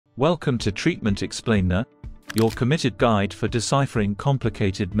Welcome to Treatment Explainer, your committed guide for deciphering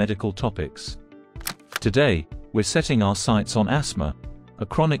complicated medical topics. Today, we're setting our sights on asthma, a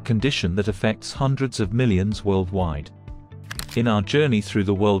chronic condition that affects hundreds of millions worldwide. In our journey through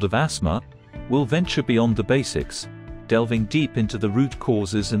the world of asthma, we'll venture beyond the basics, delving deep into the root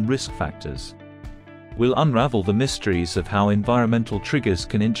causes and risk factors. We'll unravel the mysteries of how environmental triggers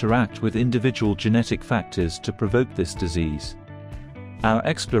can interact with individual genetic factors to provoke this disease. Our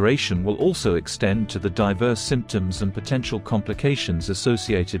exploration will also extend to the diverse symptoms and potential complications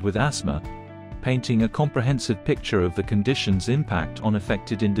associated with asthma, painting a comprehensive picture of the condition's impact on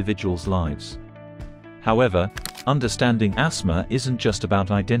affected individuals' lives. However, understanding asthma isn't just about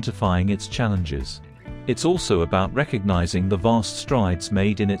identifying its challenges. It's also about recognizing the vast strides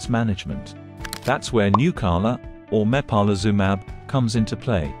made in its management. That's where Nucala, or mepolizumab, comes into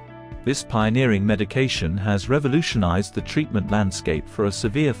play. This pioneering medication has revolutionized the treatment landscape for a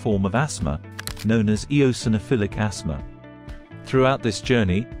severe form of asthma, known as eosinophilic asthma. Throughout this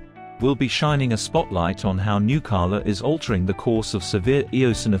journey, we'll be shining a spotlight on how Nucala is altering the course of severe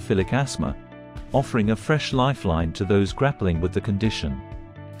eosinophilic asthma, offering a fresh lifeline to those grappling with the condition.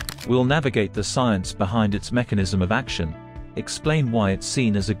 We'll navigate the science behind its mechanism of action, explain why it's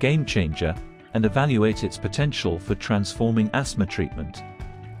seen as a game-changer, and evaluate its potential for transforming asthma treatment.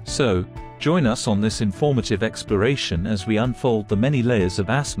 So, join us on this informative exploration as we unfold the many layers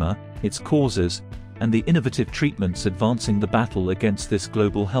of asthma, its causes, and the innovative treatments advancing the battle against this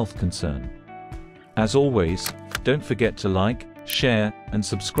global health concern. As always, don't forget to like, share, and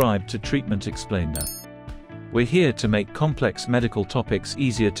subscribe to Treatment Explainer. We're here to make complex medical topics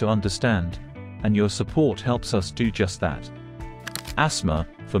easier to understand, and your support helps us do just that. Asthma,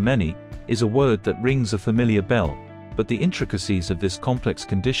 for many, is a word that rings a familiar bell, but the intricacies of this complex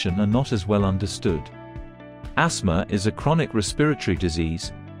condition are not as well understood. Asthma is a chronic respiratory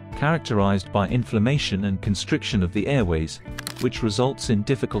disease, characterized by inflammation and constriction of the airways, which results in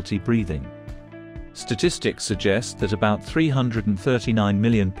difficulty breathing. Statistics suggest that about 339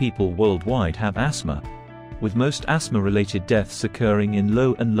 million people worldwide have asthma, with most asthma-related deaths occurring in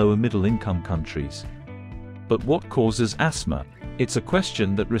low and lower middle-income countries. But what causes asthma? It's a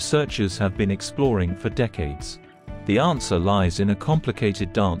question that researchers have been exploring for decades. The answer lies in a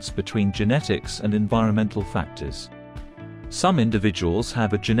complicated dance between genetics and environmental factors. Some individuals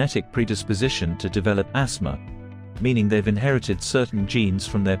have a genetic predisposition to develop asthma, meaning they've inherited certain genes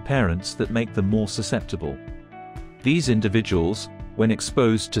from their parents that make them more susceptible. These individuals, when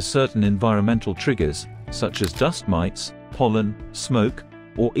exposed to certain environmental triggers, such as dust mites, pollen, smoke,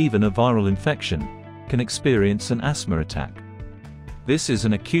 or even a viral infection, can experience an asthma attack. This is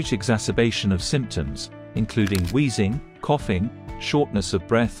an acute exacerbation of symptoms, including wheezing, coughing, shortness of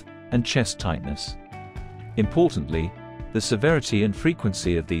breath, and chest tightness. Importantly, the severity and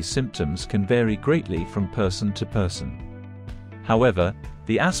frequency of these symptoms can vary greatly from person to person. However,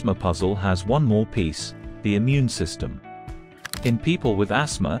 the asthma puzzle has one more piece: the immune system. In people with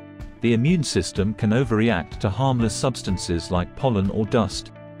asthma, the immune system can overreact to harmless substances like pollen or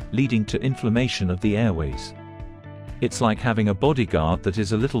dust, leading to inflammation of the airways. It's like having a bodyguard that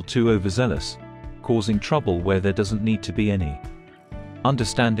is a little too overzealous, causing trouble where there doesn't need to be any.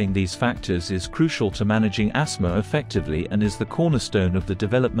 Understanding these factors is crucial to managing asthma effectively and is the cornerstone of the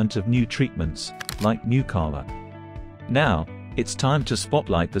development of new treatments, like Nucala. Now, it's time to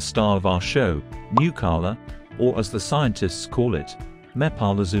spotlight the star of our show, Nucala, or as the scientists call it,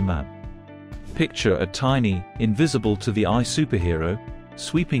 mepolizumab. Picture a tiny, invisible-to-the-eye superhero,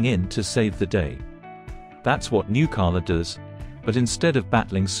 sweeping in to save the day. That's what Nucala does, but instead of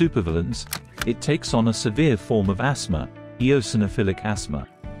battling supervillains, it takes on a severe form of asthma, eosinophilic asthma.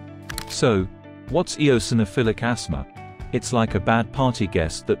 So, what's eosinophilic asthma? It's like a bad party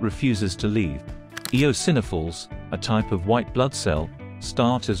guest that refuses to leave. Eosinophils, a type of white blood cell,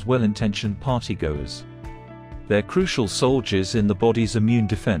 start as well-intentioned partygoers. They're crucial soldiers in the body's immune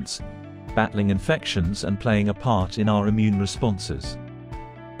defense, battling infections and playing a part in our immune responses.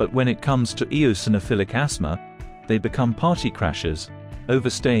 But when it comes to eosinophilic asthma, they become party crashers,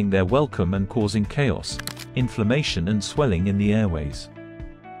 overstaying their welcome and causing chaos, inflammation and swelling in the airways.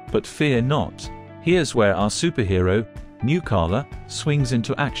 But fear not. Here's where our superhero, Nucala, swings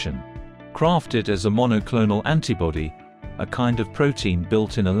into action. Crafted as a monoclonal antibody, a kind of protein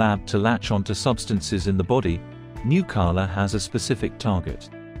built in a lab to latch onto substances in the body, Nucala has a specific target.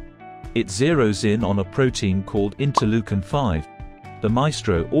 It zeroes in on a protein called interleukin-5, the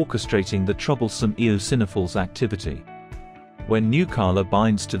maestro orchestrating the troublesome eosinophils' activity. When Nucala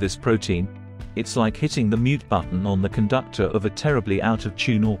binds to this protein, it's like hitting the mute button on the conductor of a terribly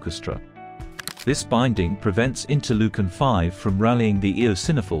out-of-tune orchestra. This binding prevents interleukin-5 from rallying the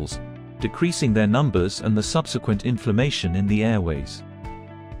eosinophils, decreasing their numbers and the subsequent inflammation in the airways.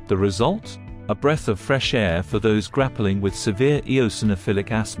 The result? A breath of fresh air for those grappling with severe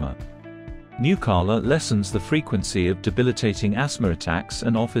eosinophilic asthma. Nucala lessens the frequency of debilitating asthma attacks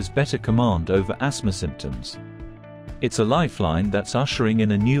and offers better command over asthma symptoms. It's a lifeline that's ushering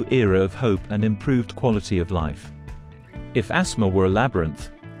in a new era of hope and improved quality of life. If asthma were a labyrinth,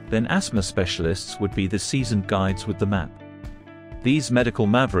 then asthma specialists would be the seasoned guides with the map. These medical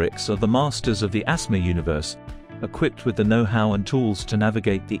mavericks are the masters of the asthma universe, equipped with the know-how and tools to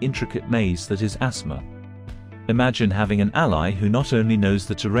navigate the intricate maze that is asthma. Imagine having an ally who not only knows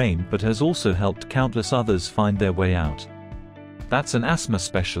the terrain but has also helped countless others find their way out. That's an asthma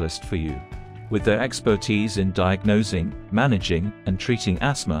specialist for you. With their expertise in diagnosing, managing, and treating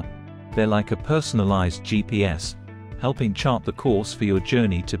asthma, they're like a personalized GPS, helping chart the course for your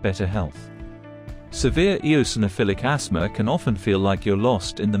journey to better health. Severe eosinophilic asthma can often feel like you're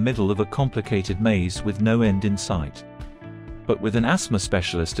lost in the middle of a complicated maze with no end in sight. But with an asthma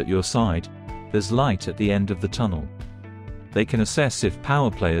specialist at your side, there's light at the end of the tunnel. They can assess if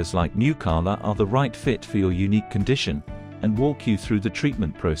power players like Nucala are the right fit for your unique condition, and walk you through the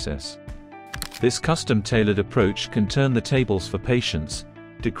treatment process. This custom-tailored approach can turn the tables for patients,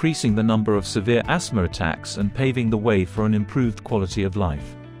 decreasing the number of severe asthma attacks and paving the way for an improved quality of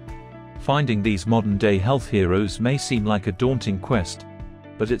life. Finding these modern-day health heroes may seem like a daunting quest,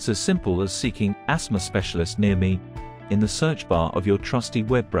 but it's as simple as seeking "Asthma Specialist near me" in the search bar of your trusty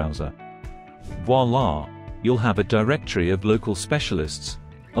web browser. Voila! You'll have a directory of local specialists,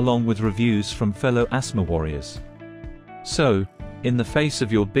 along with reviews from fellow Asthma Warriors. So, in the face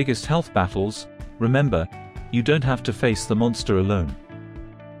of your biggest health battles, remember, you don't have to face the monster alone.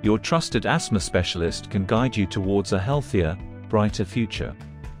 Your trusted asthma specialist can guide you towards a healthier, brighter future.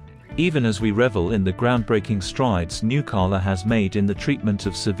 Even as we revel in the groundbreaking strides Nucala has made in the treatment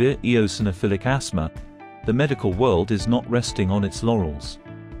of severe eosinophilic asthma, the medical world is not resting on its laurels.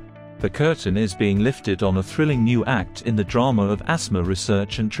 The curtain is being lifted on a thrilling new act in the drama of asthma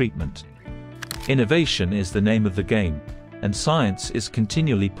research and treatment. Innovation is the name of the game, and science is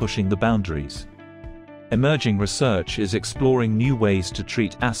continually pushing the boundaries. Emerging research is exploring new ways to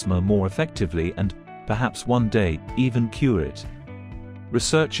treat asthma more effectively and, perhaps one day, even cure it.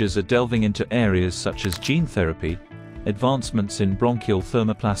 Researchers are delving into areas such as gene therapy, advancements in bronchial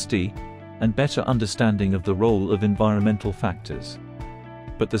thermoplasty, and better understanding of the role of environmental factors.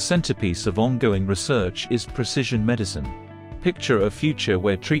 But the centerpiece of ongoing research is precision medicine. Picture a future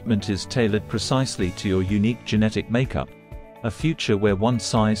where treatment is tailored precisely to your unique genetic makeup, a future where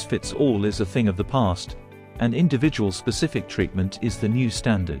one-size-fits-all is a thing of the past, and individual-specific treatment is the new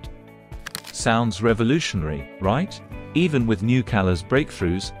standard. Sounds revolutionary, right? Even with Nucala's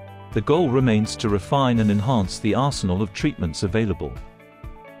breakthroughs, the goal remains to refine and enhance the arsenal of treatments available.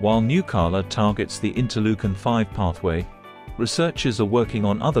 While Nucala targets the interleukin-5 pathway, researchers are working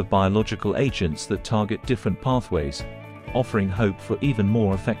on other biological agents that target different pathways, offering hope for even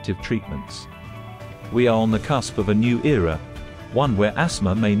more effective treatments. We are on the cusp of a new era, one where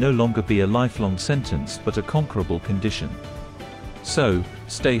asthma may no longer be a lifelong sentence but a conquerable condition. So,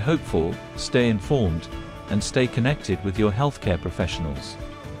 stay hopeful, stay informed, and stay connected with your healthcare professionals.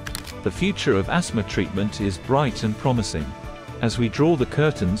 The future of asthma treatment is bright and promising. As we draw the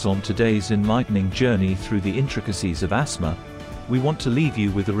curtains on today's enlightening journey through the intricacies of asthma, we want to leave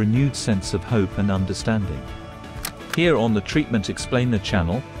you with a renewed sense of hope and understanding. Here on the Treatment Explainer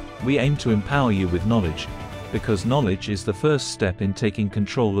channel, we aim to empower you with knowledge, because knowledge is the first step in taking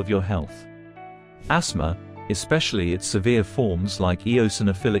control of your health. Asthma, especially its severe forms like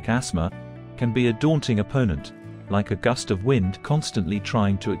eosinophilic asthma, can be a daunting opponent, like a gust of wind constantly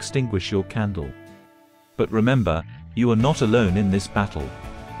trying to extinguish your candle. But remember, you are not alone in this battle.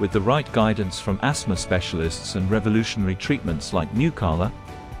 With the right guidance from asthma specialists and revolutionary treatments like Nucala,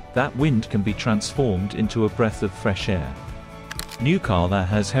 that wind can be transformed into a breath of fresh air. Nucala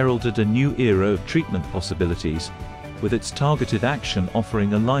has heralded a new era of treatment possibilities, with its targeted action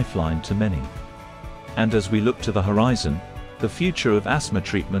offering a lifeline to many. And as we look to the horizon, the future of asthma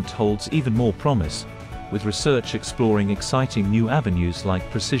treatment holds even more promise, with research exploring exciting new avenues like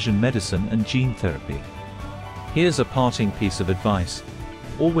precision medicine and gene therapy. Here's a parting piece of advice.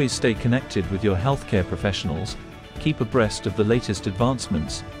 Always stay connected with your healthcare professionals, keep abreast of the latest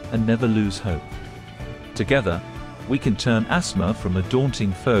advancements, and never lose hope. Together, we can turn asthma from a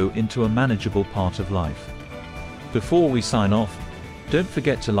daunting foe into a manageable part of life. Before we sign off, don't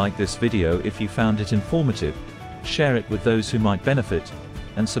forget to like this video if you found it informative, share it with those who might benefit,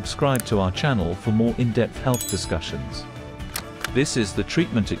 and subscribe to our channel for more in-depth health discussions. This is the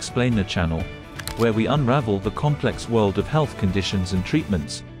Treatment Explainer channel, where we unravel the complex world of health conditions and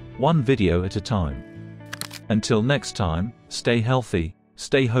treatments, one video at a time. Until next time, stay healthy,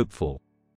 stay hopeful.